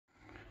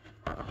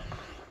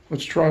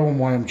let's try one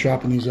while I'm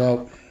chopping these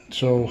out.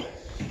 So,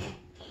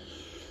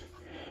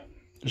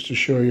 just to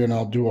show you, and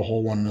I'll do a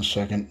whole one in a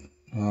second.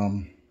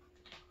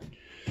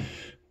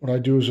 What I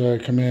do is I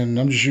come in,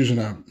 I'm just using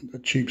a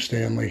cheap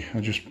Stanley. I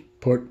just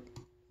put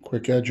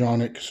quick edge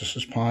on it because this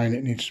is pine.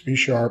 It needs to be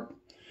sharp.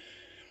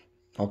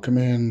 I'll come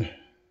in,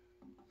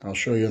 I'll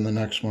show you in the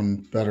next one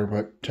better,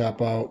 but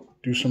tap out,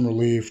 do some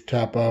relief,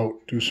 tap out,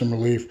 do some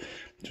relief.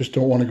 Just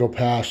don't want to go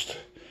past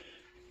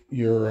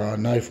your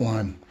knife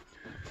line.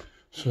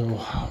 So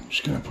I'm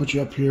just going to put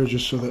you up here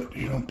just so that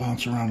you don't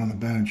bounce around on the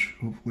bench.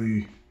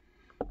 Hopefully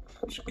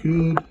that's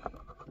good.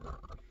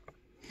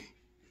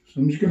 So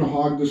I'm just going to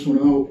hog this one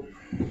out,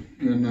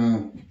 and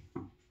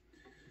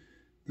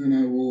then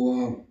I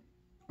will,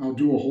 I'll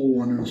do a whole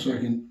one in a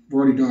second. I've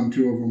already done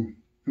 2 of them.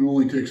 It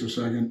only takes a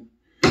second.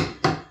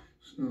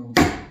 So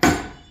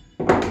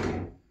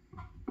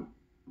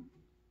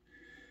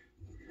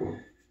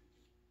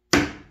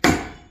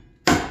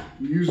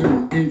I'm using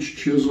an inch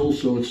chisel,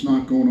 so it's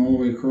not going all the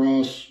way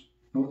across.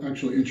 No,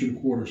 actually,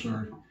 1.25 inches,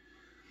 sorry.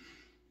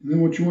 And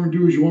then what you want to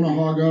do is you want to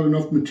hog out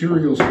enough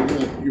material so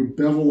that your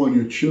bevel on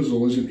your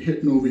chisel isn't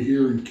hitting over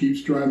here and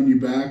keeps driving you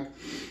back.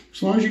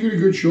 As long as you get a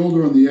good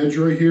shoulder on the edge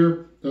right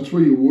here, that's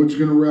where your wood's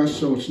going to rest,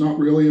 so it's not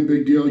really a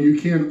big deal. You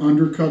can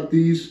undercut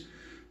these,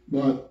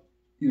 but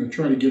you know,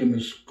 try to get them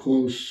as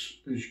close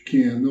as you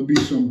can. There'll be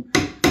some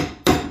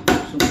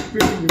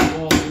fitting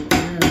involved at the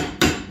end.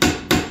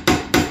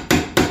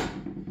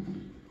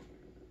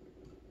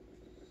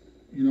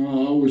 You know,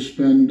 I always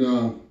spend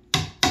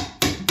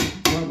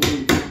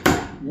probably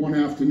one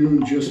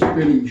afternoon just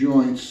fitting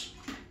joints.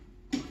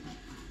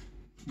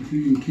 If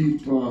you can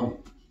keep, you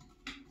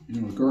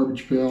know, a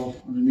garbage pail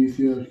underneath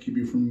you, keep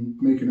you from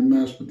making a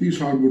mess. But these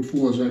hardwood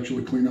floors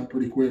actually clean up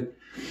pretty quick.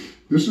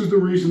 This is the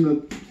reason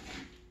that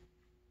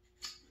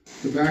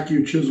the back of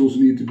your chisels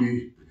need to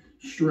be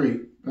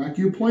straight. Back of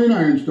your plane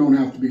irons don't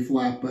have to be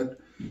flat, but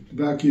the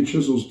back of your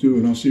chisels do.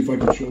 And I'll see if I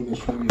can show this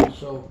for you.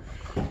 So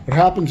what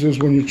happens is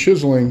when you're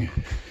chiseling,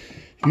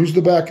 use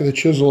the back of the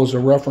chisel as a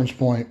reference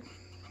point.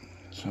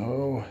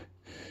 So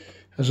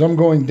as I'm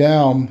going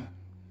down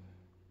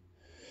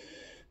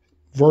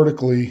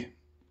vertically,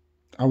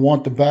 I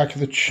want the back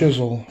of the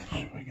chisel, so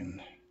I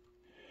can,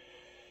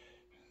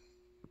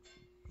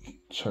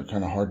 it's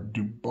kind of hard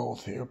to do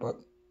both here, but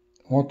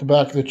I want the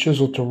back of the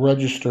chisel to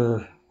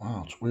register,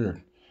 wow, it's weird,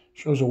 it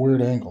shows a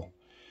weird angle,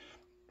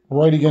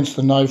 right against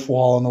the knife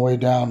wall on the way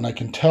down, and I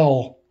can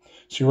tell,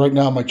 see right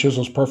now my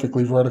chisel's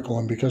perfectly vertical,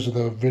 and because of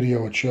the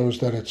video it shows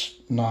that it's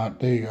not,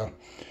 there you go.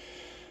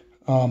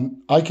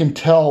 I can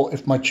tell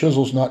if my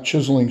chisel's not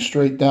chiseling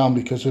straight down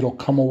because it'll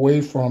come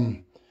away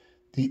from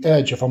the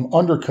edge. If I'm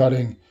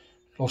undercutting,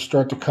 it'll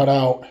start to cut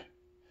out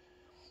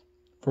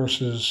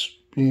versus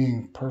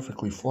being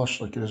perfectly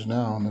flush like it is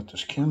now, and that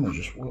this camera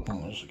just, oh,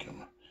 there's the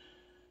camera.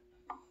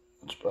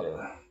 It's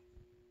better.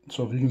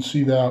 So if you can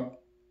see that,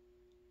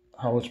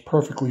 how it's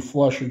perfectly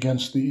flush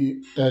against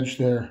the edge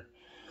there.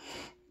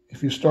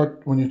 If you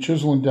start, when you're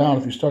chiseling down,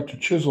 if you start to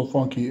chisel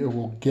funky, it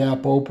will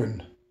gap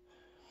open.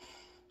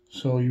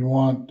 So you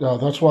want,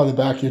 that's why the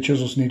back of your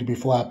chisels need to be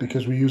flat,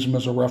 because we use them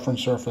as a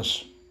reference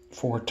surface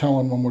for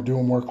telling when we're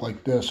doing work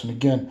like this. And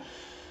again,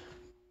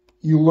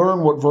 you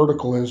learn what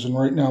vertical is, and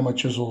right now my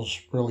chisel's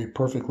really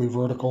perfectly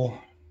vertical.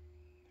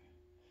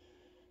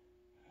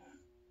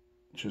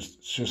 It's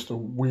just a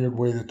weird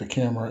way that the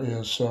camera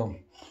is. So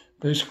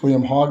basically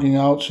I'm hogging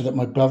out so that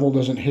my bevel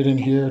doesn't hit in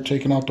here,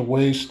 taking out the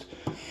waste,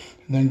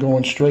 and then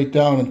going straight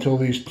down until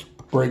these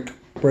break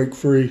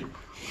free.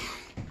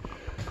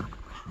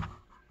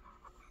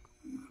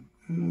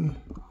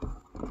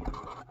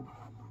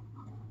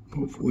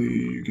 Hopefully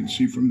you can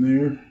see from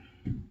there.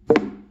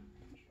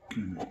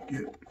 Kind of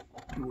get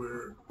to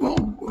where,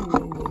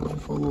 whoa,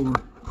 fall over.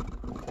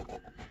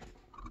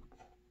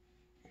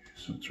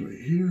 So it's right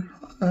here.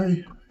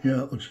 Hi.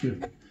 Yeah, it looks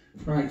good.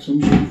 All right, so I'm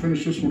just going to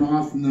finish this one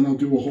off, and then I'll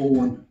do a whole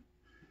one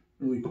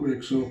really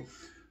quick. So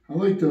I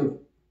like to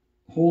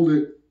hold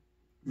it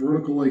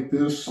vertical like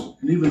this,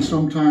 and even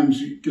sometimes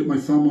you get my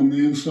thumb on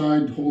the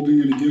inside, holding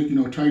it again, you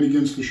know, tight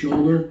against the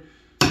shoulder.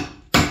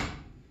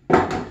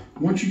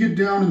 Once you get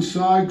down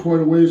inside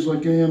quite a ways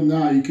like I am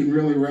now, you can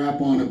really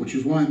wrap on it, which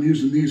is why I'm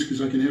using these, because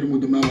I can hit them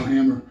with the metal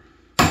hammer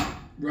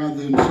rather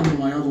than some of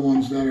my other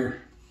ones that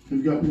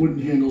they've got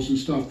wooden handles and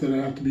stuff that I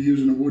have to be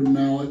using a wooden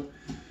mallet.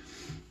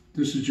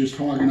 This is just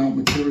hogging out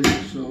material,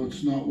 so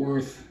it's not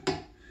worth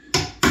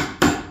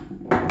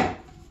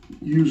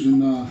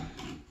using,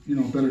 you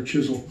know, better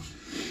chisel.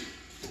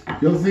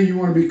 The other thing you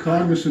want to be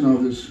cognizant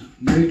of is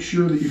make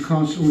sure that you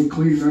constantly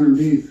clean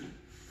underneath,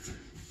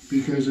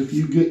 because if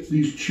you get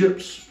these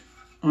chips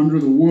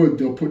under the wood,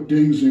 they'll put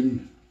dings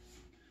in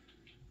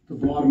the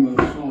bottom of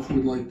the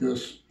softwood like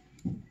this.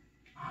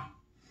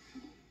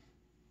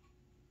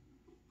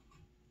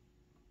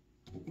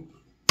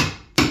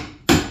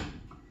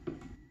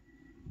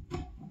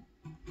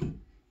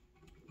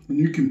 And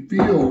you can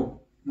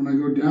feel, when I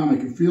go down, I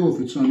can feel if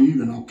it's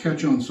uneven. I'll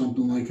catch on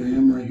something like I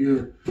am right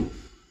here.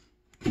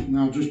 And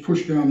I'll just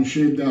push down and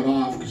shave that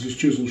off because this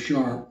chisel's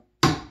sharp.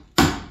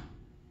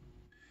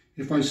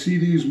 If I see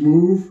these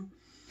move,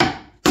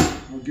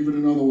 I'll give it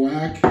another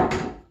whack.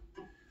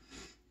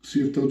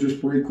 See if they'll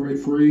just break right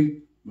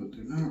free. But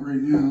they're not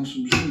right now, so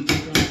I'm just going to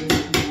take out a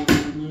little more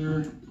from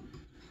there.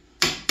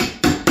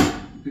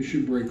 They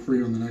should break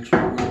free on the next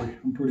one, really.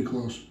 I'm pretty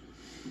close.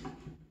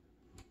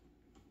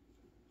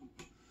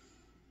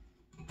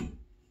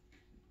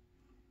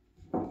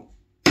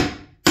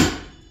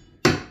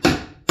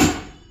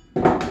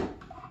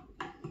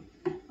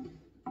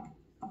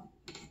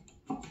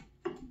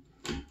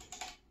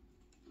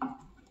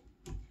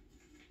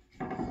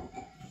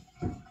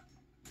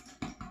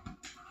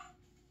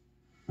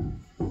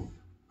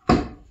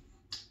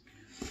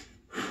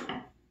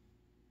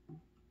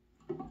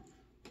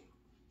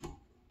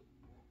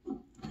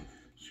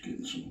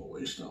 Getting some of the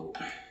waste out.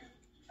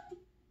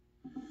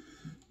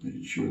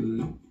 Making sure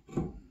that,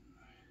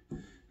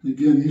 and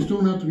again, these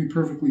don't have to be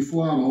perfectly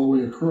flat all the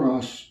way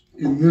across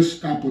in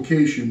this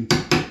application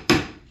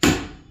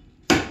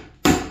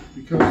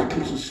because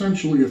it's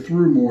essentially a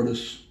through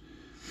mortise.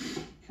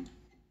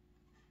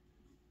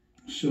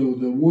 So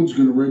the wood's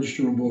going to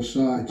register on both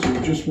sides. So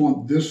you just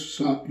want this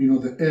side, you know,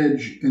 the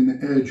edge and the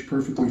edge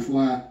perfectly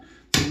flat.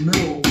 The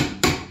middle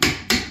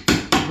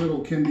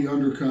can be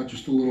undercut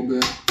just a little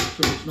bit,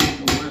 so it's not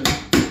in the way.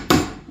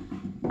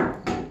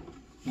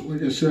 But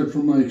like I said,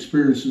 from my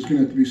experience, there's going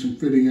to have to be some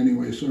fitting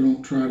anyway, so I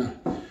don't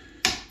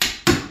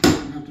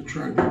have to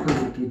try to be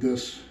perfect with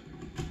this.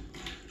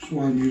 That's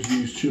why I'm using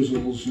these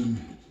chisels and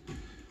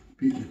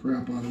beating the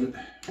crap out of it.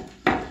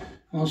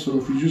 Also,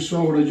 if you just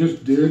saw what I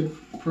just did,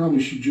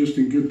 probably should just,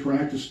 in good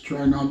practice,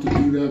 try not to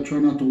do that. Try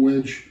not to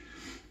wedge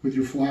with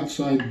your flat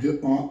side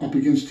up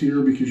against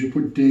here because you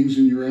put dings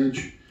in your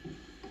edge.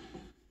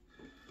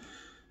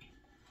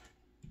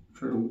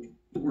 Try to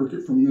work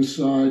it from this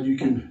side. You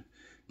can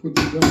put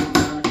the bevel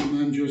back and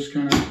then just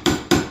kind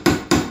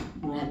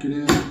of rock it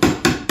in.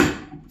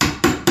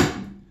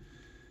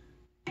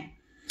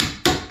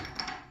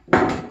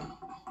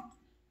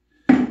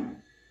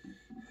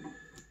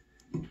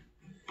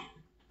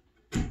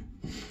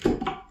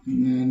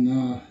 And then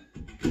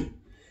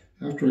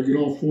after I get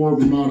all 4 of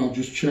them out, I'll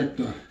just check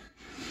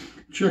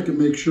and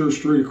make sure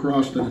straight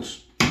across that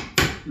it's,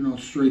 you know,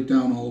 straight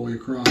down all the way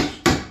across.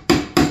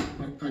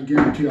 I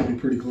guarantee I'll be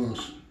pretty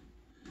close.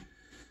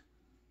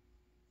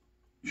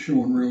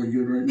 Showing really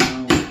good right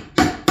now.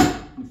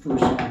 The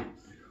first side,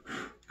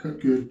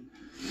 cut good.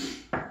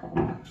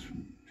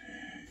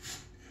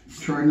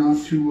 Try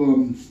not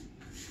to,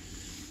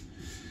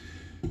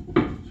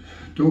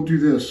 don't do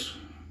this.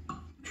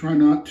 Try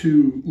not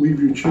to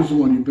leave your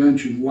chisel on your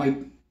bench and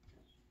wipe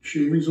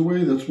shavings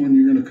away. That's when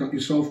you're going to cut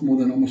yourself more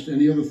than almost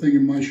any other thing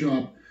in my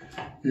shop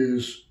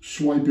is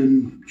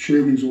swiping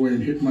shavings away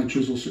and hitting my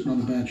chisel sitting on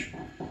the bench.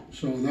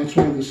 So that's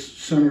why this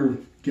center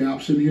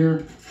gap's in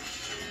here.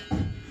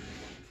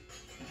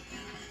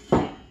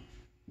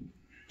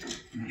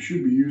 I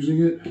should be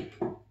using it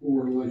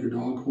or like a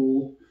dog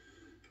hole.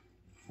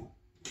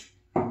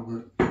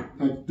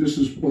 But this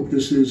is what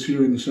this is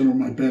here in the center of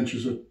my bench,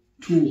 is a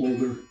tool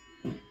holder.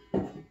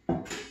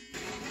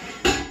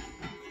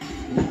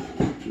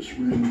 Just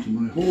ran into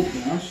my hole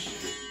pass.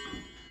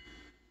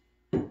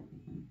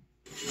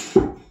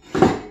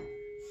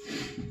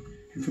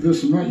 And for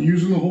this, I'm not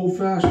using the hold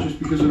fast just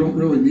because I don't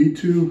really need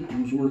to.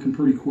 I was working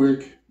pretty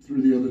quick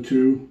through the other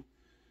two.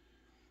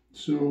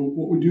 So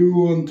what we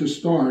do to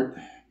start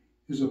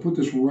is I put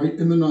this right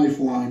in the knife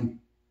line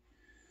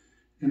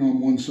and on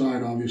one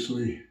side,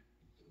 obviously.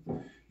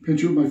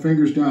 Pinch it with my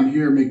fingers down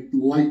here, make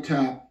light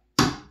tap.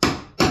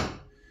 I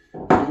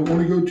don't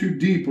want to go too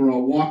deep or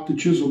I'll walk the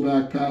chisel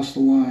back past the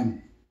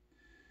line.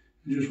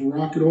 And just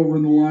rock it over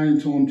in the line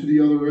until I'm to the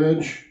other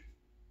edge.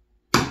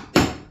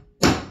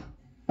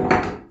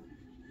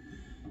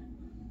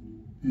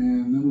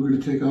 And then we're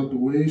going to take out the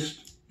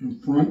waste in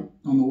front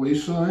on the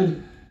waist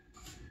side.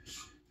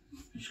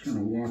 Just kind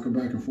of walk it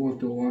back and forth,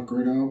 they'll walk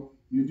right out.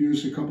 You do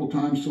this a couple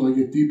times till I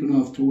get deep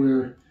enough to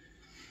where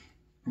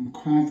I'm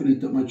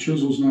confident that my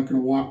chisel's not going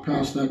to walk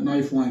past that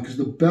knife line, because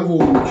the bevel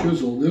on the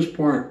chisel, this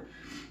part,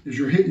 as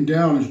you're hitting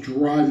down, is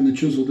driving the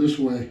chisel this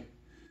way.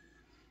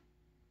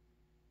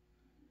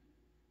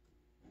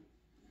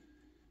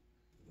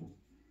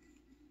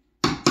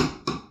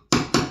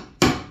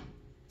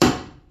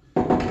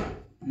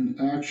 And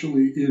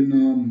actually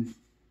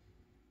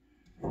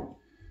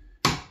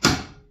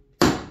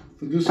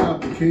for this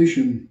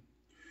application,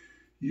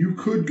 you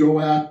could go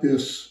at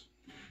this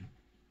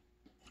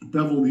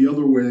bevel the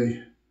other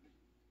way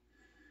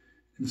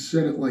and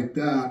set it like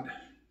that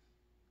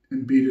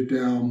and beat it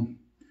down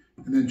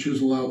and then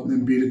chisel out and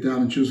then beat it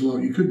down and chisel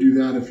out. You could do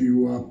that if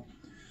you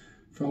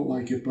felt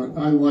like it, but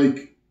I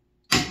like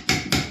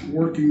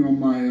working on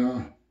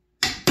my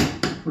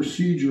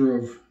procedure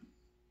of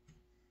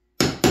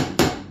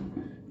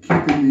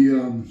keeping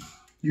the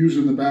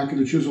using the back of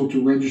the chisel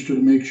to register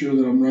to make sure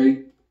that I'm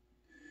right,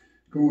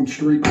 going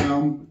straight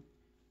down.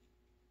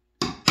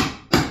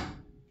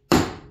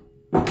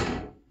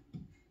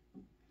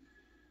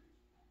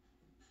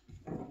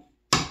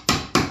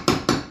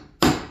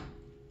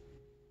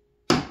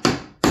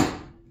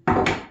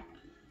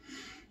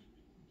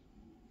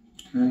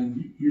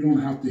 And you don't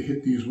have to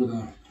hit these with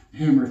a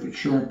hammer if it's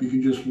sharp. You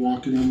can just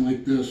walk it in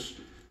like this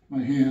by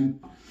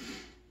hand.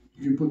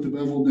 You can put the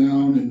bevel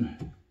down and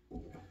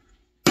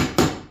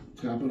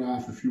tap it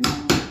off if you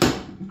want.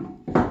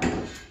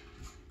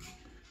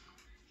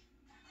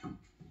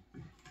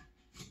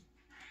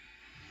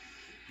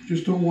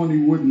 Just don't want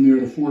any wood in there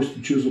to force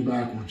the chisel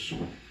backwards.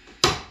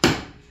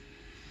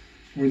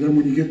 Or then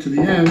when you get to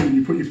the end and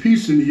you put your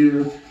piece in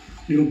here,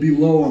 it'll be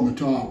low on the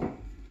top.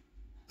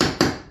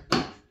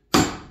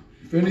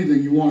 If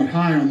anything, you want it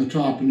high on the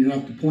top and you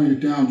have to point it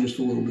down just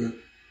a little bit.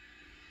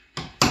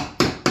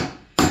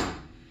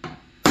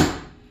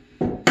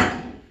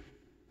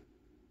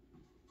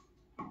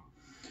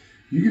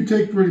 You can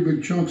take pretty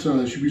big chunks out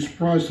of this. You'd be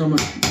surprised how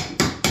much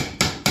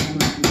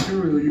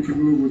material you can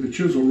move with a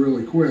chisel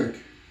really quick.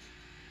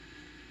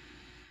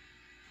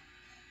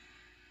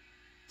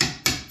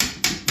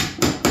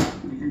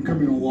 You can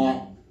come in from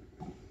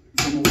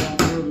a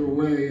lot further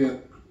away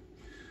at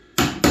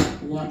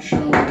a lot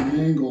shallower an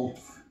angle.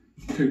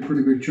 Take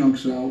pretty big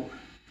chunks out,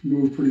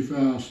 move pretty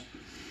fast.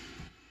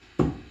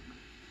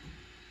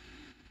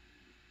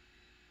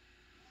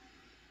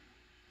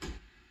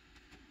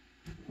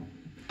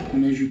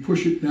 And as you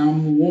push it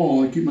down the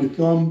wall, I keep my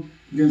thumb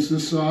against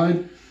this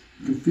side.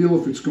 You can feel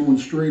if it's going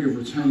straight or if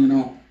it's hanging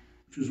up,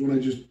 which is what I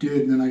just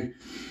did. And then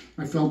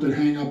I felt it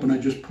hang up and I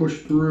just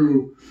pushed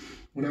through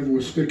whatever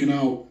was sticking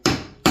out.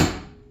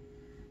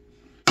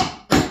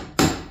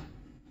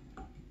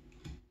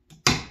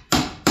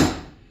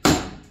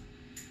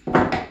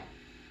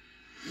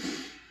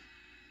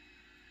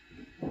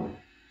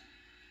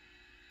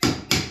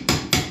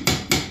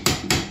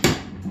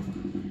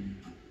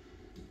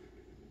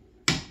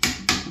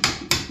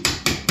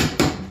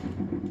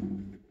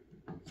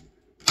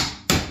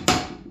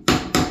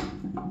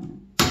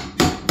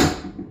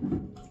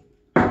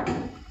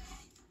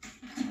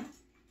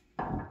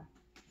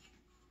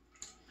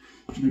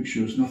 Make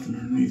sure there's nothing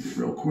underneath it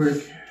real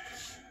quick.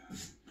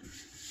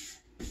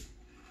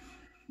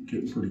 I'm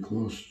getting pretty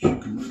close.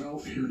 Should come right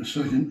out here in a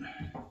second.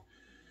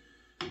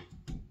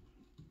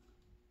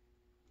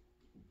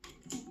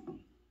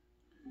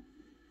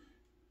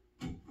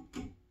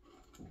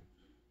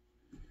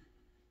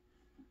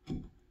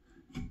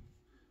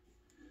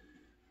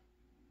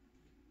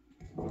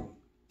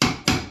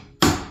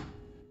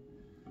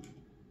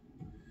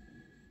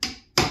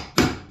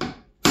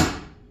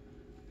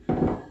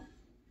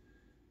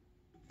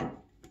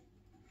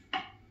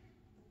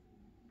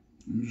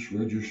 I'm just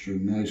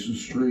registering nice and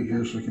straight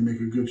here so I can make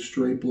a good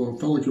straight blow.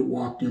 Felt like it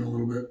walked in a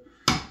little bit.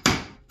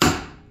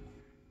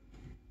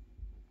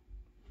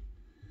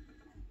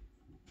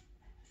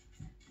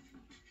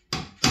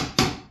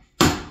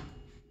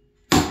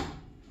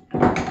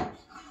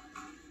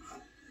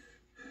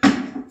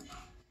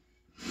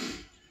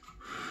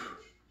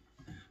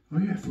 Oh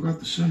yeah, I forgot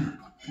the center.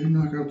 I didn't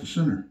knock out the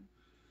center.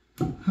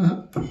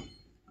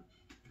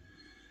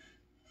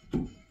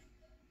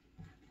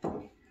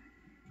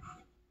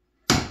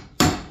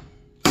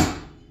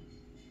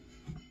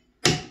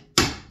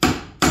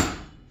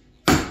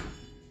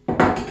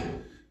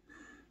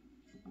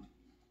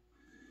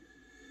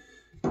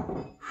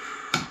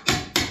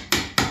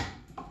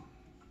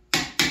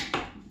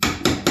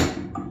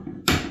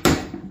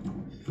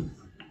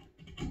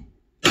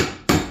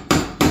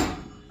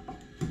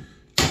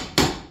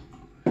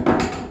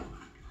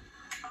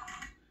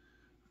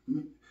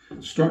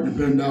 It's starting to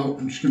bend out.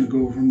 I'm just going to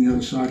go from the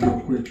other side real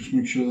quick. Just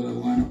make sure that I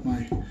line up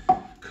my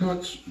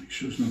cuts. Make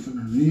sure there's nothing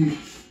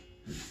underneath.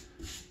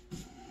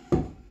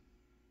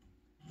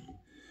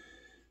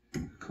 A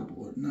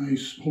couple of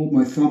nice. Hold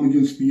my thumb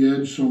against the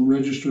edge so I'm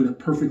registering it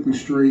perfectly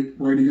straight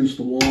right against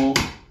the wall.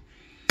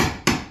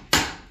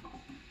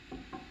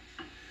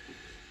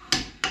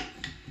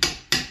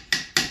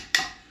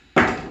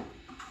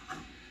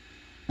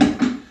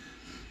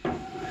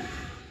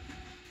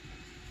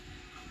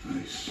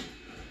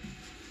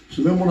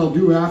 So then what I'll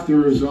do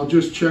after is I'll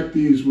just check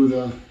these with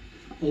a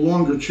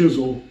longer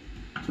chisel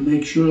to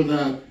make sure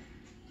that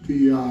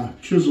the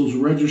chisel's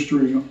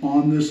registering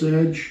on this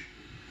edge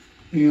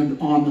and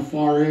on the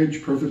far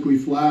edge perfectly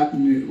flat,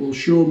 and it will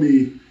show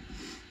me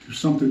if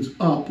something's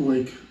up,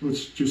 like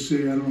let's just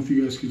say, I don't know if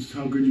you guys can,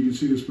 how good you can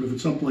see this, but if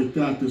it's up like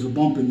that, there's a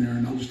bump in there,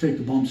 and I'll just take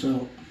the bumps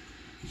out.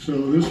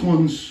 So this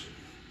one's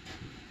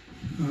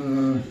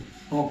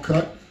all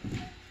cut.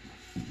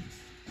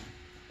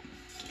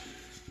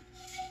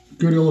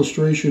 Good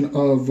illustration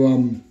of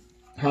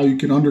how you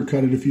can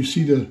undercut it. If you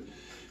see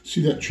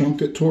that chunk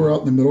that tore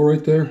out in the middle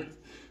right there,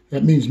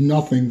 that means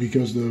nothing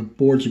because the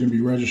boards are going to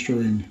be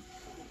registering,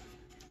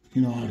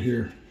 you know, out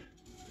here.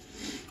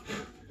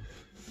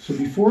 So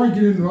before I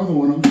get into another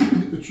one, I'm going to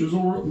hit the chisel.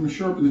 I'm going to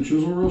sharpen the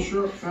chisel real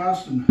sharp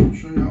fast and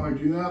show you how I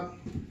do that.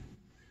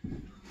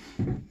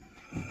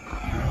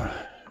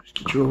 Just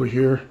get you over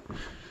here.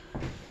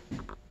 I'm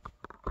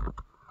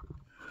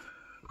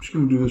just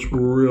going to do this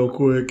real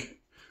quick.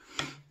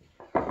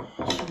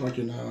 So I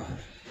can,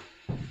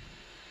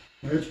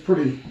 it's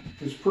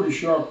pretty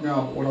sharp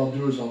now, but what I'll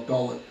do is I'll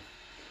dull it.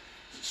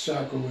 It's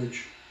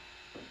sacrilege.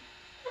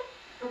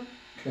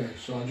 Okay,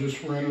 so I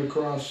just ran it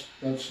across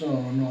that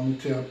stone on the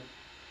tip.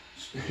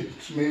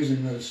 It's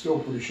amazing that it's still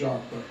pretty sharp,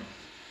 but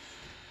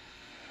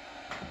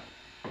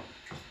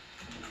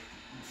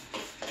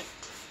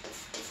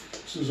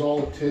this is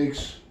all it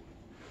takes.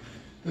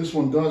 This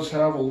one does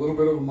have a little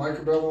bit of a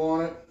micro bevel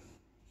on it.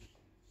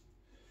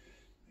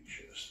 Make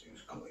sure this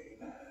thing's clean.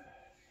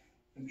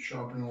 Been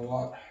sharpening a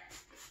lot.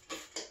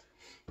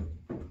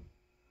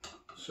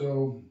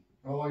 So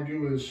all I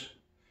do is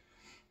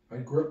I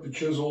grip the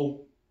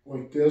chisel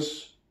like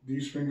this,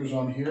 these fingers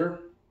on here.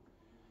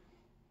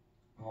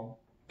 I'll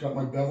got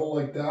my bevel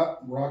like that,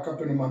 rock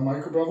up into my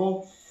micro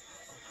bevel.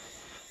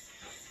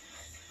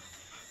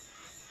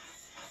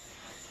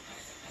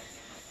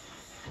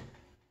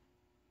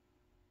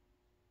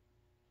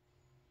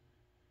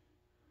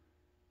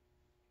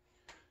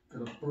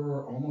 Got a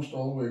burr almost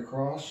all the way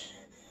across.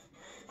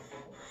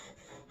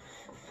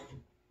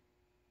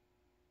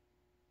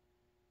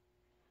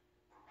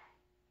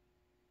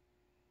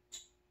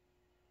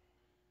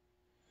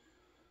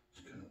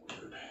 It's kind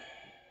of weird.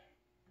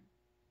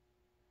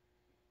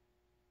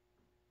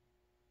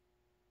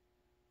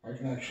 I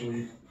can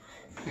actually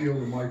feel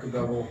the micro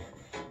bevel.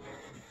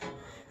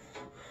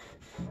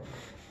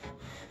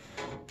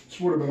 This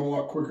would have been a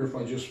lot quicker if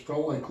I just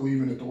felt like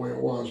leaving it the way it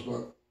was,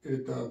 but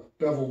the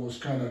bevel was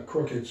kind of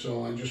crooked,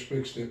 so I just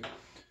fixed it.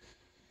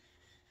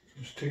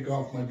 Just take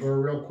off my burr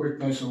real quick,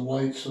 nice and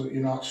light, so that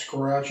you're not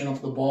scratching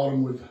up the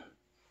bottom with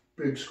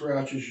big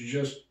scratches.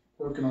 You're just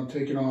working on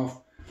taking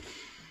off.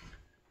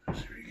 Let's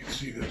see if you can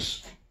see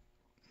this.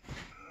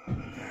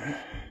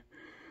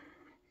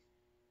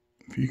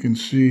 If you can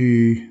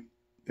see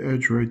the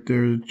edge right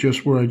there,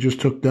 just where I just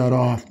took that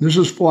off. This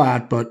is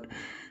flat, but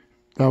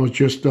that was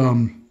just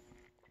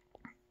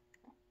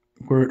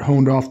where it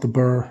honed off the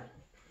burr.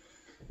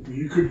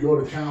 You could go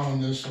to town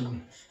on this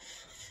and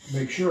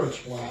make sure it's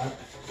flat.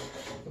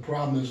 The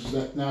problem is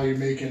that now you're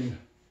making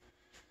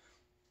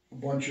a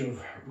bunch of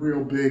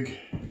real big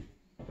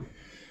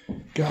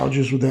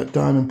gouges with that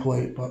diamond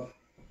plate, but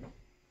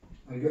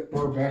I got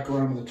burr back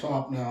around to the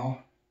top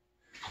now.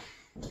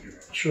 I'll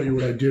show you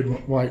what I did,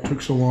 why it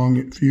took so long.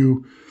 If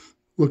you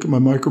look at my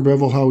micro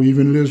bevel, how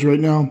even it is right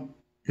now,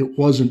 it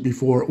wasn't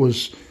before. It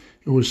was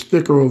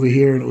thicker over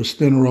here and it was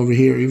thinner over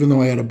here, even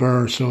though I had a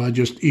burr, so I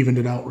just evened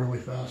it out really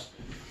fast.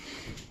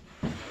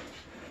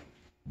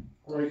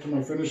 Right to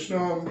my finished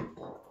stone.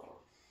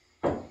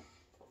 Do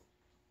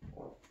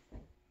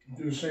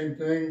the same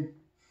thing.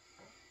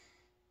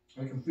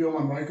 I can feel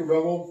my micro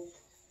bevel.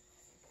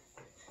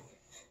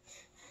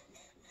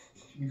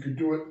 You could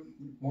do it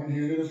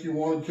one-handed if you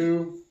wanted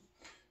to.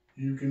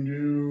 You can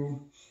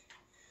do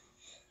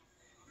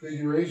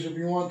figure eights if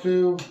you want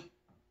to.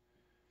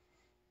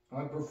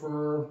 I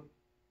prefer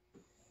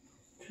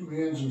two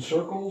hands in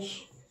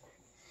circles.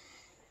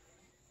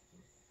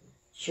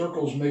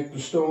 Circles make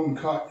the stone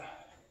cut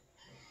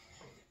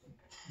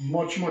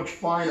much, much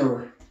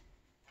finer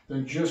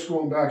than just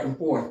going back and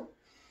forth.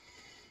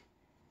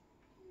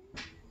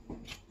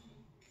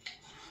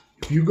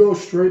 If you go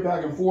straight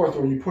back and forth,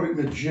 or you put it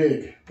in a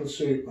jig, let's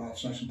say, oh,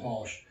 it's nice and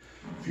polished.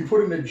 If you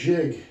put it in a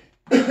jig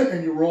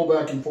and you roll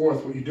back and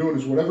forth, what you're doing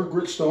is whatever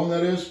grit stone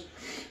that is,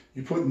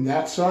 you're putting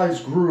that size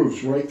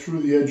grooves right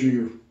through the edge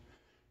of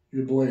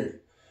your blade.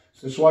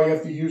 So that's why you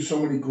have to use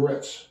so many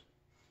grits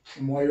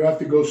and why you have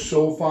to go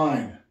so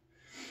fine.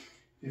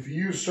 If you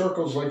use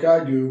circles like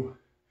I do,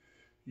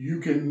 you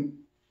can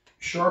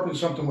sharpen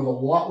something with a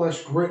lot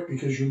less grit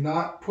because you're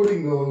not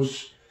putting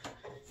those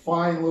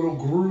fine little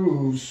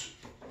grooves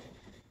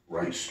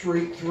right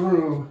straight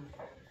through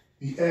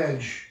the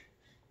edge.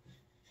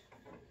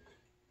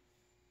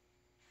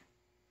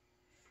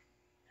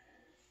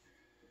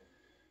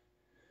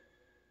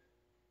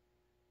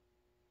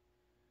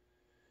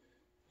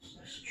 It's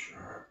nice and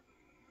sharp.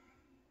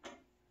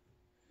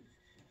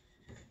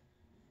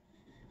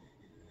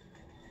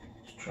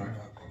 Let's try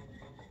not.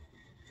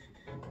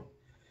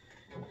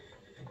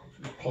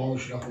 Just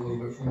polish it up a little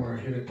bit from where I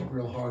hit it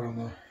real hard on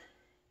the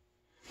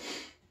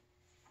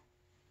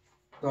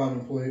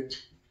diamond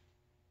plate.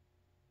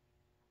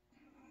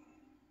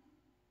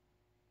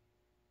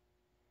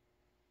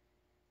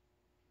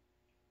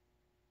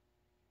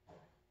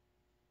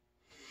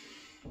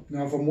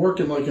 Now, if I'm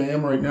working like I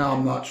am right now,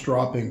 I'm not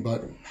stropping,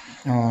 but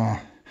if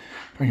I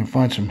can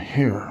find some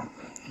hair,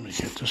 let me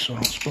get this so I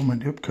don't spill my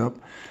dip cup.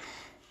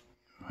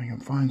 If I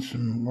can find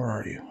some, where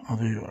are you? Oh,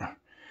 there you are.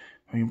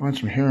 If I can find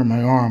some hair in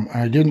my arm.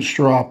 I didn't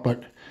strop, but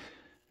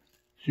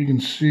as you can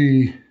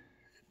see,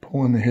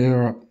 pulling the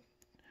hair up.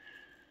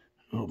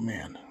 Oh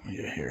man, let me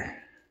get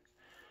here.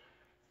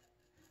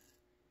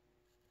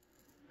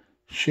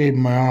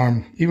 Shaving my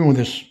arm, even with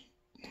this.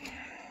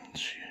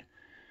 Let's see.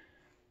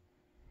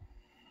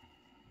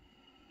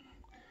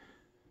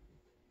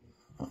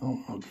 I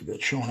don't know if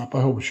that's showing up.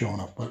 I hope it's showing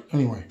up. But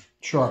anyway,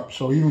 sharp.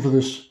 So even for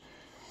this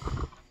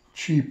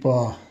cheap,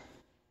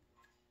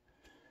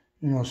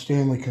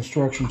 Stanley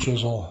construction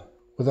chisel,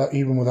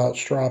 even without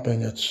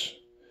stropping, it's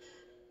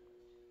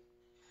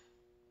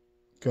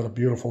got a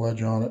beautiful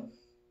edge on it.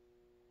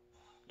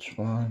 It's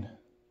fine.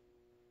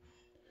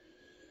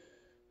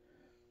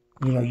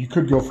 you know, you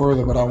could go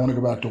further, but I want to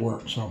go back to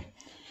work. So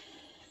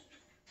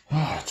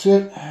that's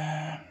it.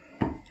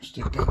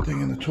 Stick that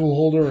thing in the tool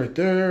holder right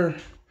there,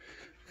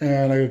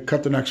 and I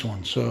cut the next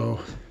one. So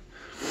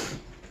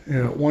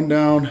yeah, one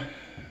down,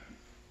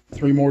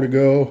 3 more to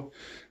go,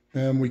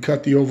 and we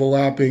cut the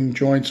overlapping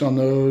joints on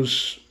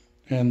those,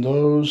 and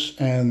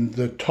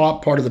the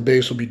top part of the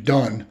base will be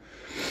done.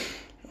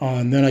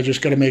 And then I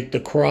just got to make the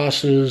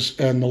crosses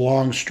and the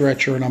long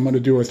stretcher, and I'm going to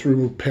do a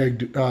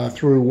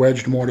through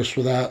wedged mortise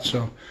for that.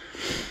 So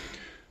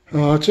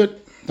that's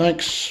it.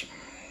 Thanks.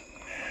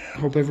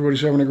 Hope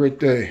everybody's having a great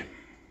day.